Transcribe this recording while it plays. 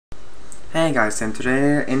Hey guys, and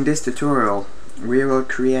today in this tutorial we will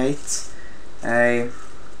create a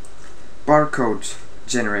barcode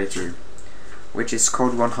generator, which is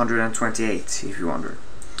code 128 if you wonder.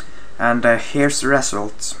 And here's the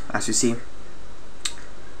result, as you see.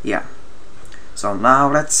 Yeah. So now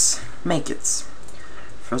let's make it.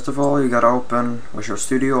 First of all, you gotta open Visual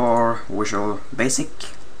Studio or Visual Basic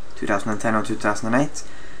 2010 or 2008,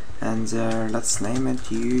 and let's name it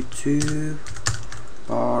YouTube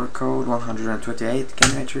BarCode128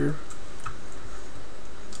 generator.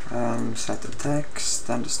 Set the text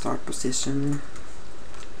and the start position,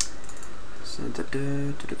 so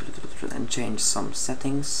and change some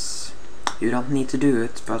settings. You don't need to do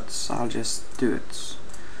it, but I'll just do it.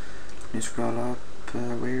 Let me scroll up.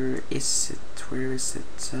 Where is it? Where is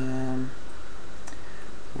it?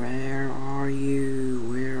 Where are you?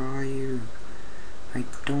 Where are you? I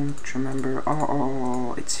don't remember.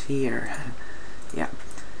 Oh, it's here. Yeah.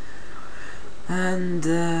 And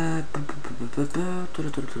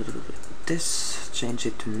this, change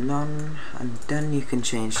it to none, and then you can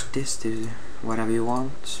change this to whatever you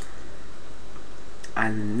want.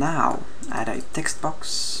 And now add a text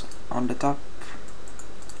box on the top,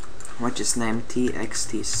 which is named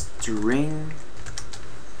txt string,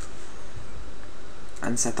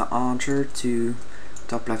 and set the answer to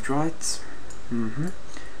top, left, right.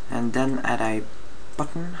 And then add a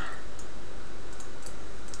button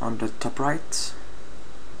on the top right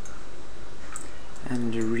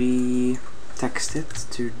and re-text it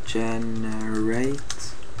to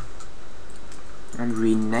generate and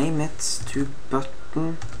rename it to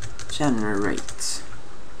button generate.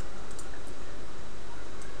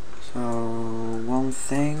 So one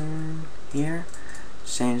thing here,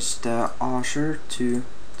 change the usher to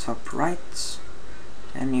top right,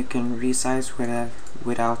 and you can resize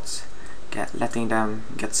without letting them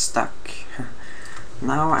get stuck.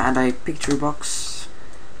 Now add a picture box,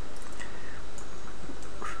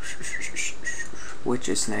 which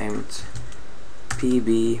is named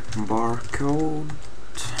PB barcode,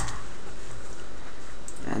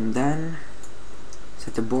 and then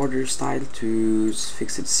set the border style to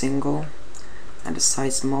fixed single and the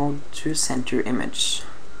size mode to center image.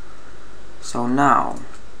 So now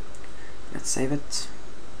let's save it,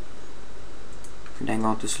 and then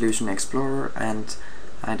go to Solution Explorer and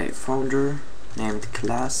add a folder named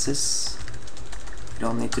classes. You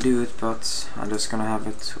don't need to do it, but I'm just gonna have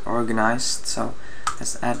it organized. So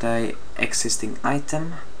let's add a existing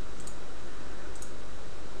item.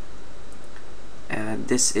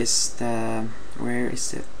 This is the, where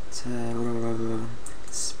is it?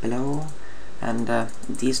 It's below. And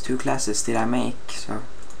these two classes did I make, so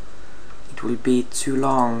it will be too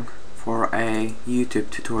long for a YouTube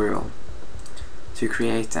tutorial to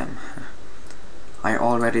create them. I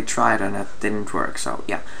already tried and it didn't work, so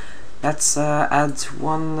yeah. Let's add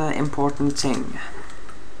one important thing.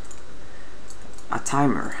 A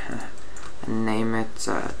timer. And name it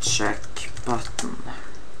check button.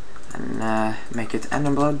 And make it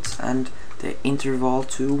enabled and the interval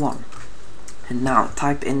to 1. And now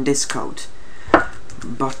type in this code.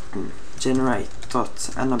 Button generate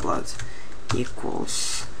dot enabled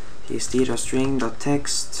equals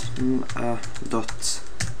string.text dot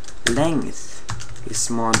length is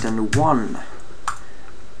more than 1,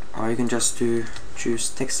 or you can just choose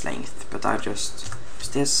text length, but I just use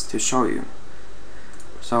this to show you.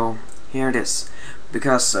 So here it is,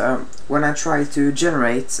 because when I try to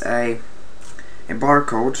generate a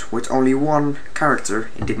barcode with only one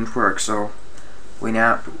character, it didn't work. So we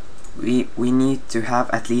need to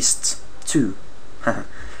have at least 2.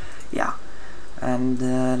 Yeah, and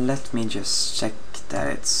let me just check that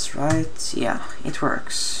it's right. Yeah, it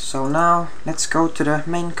works. So now let's go to the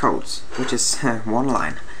main code, which is one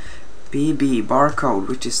line. PB barcode,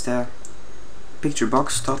 which is the picture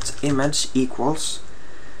box dot image equals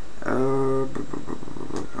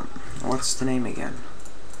what's the name again?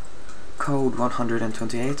 Code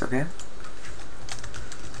 128. Okay.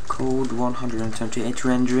 Code 128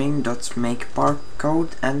 rendering dot make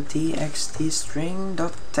barcode and txt string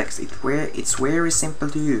dot text. It's very simple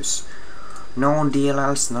to use. No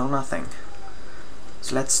DLLs, no nothing.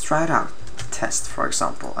 So let's try it out. Test, for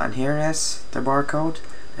example. And here is the barcode.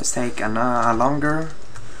 Let's take a longer.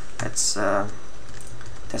 Let's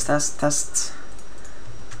test.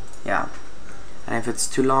 Yeah. And if it's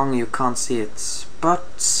too long, you can't see it.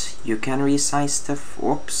 But you can resize the.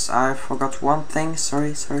 Oops, I forgot one thing.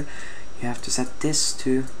 Sorry. You have to set this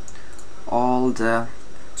to all the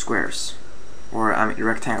squares, or I mean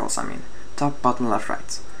rectangles. I mean top, bottom, left,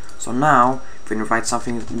 right. So now, if you write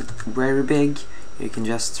something very big, you can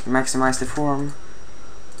just maximize the form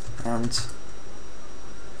and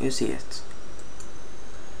You see it.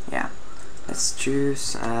 Yeah. Let's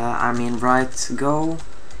choose, right go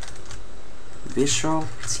visual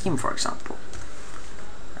theme, for example.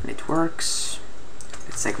 And it works.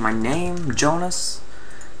 Let's take my name, Jonas,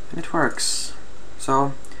 and it works.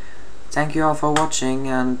 So, thank you all for watching,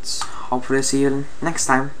 and hopefully see you next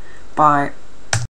time. Bye!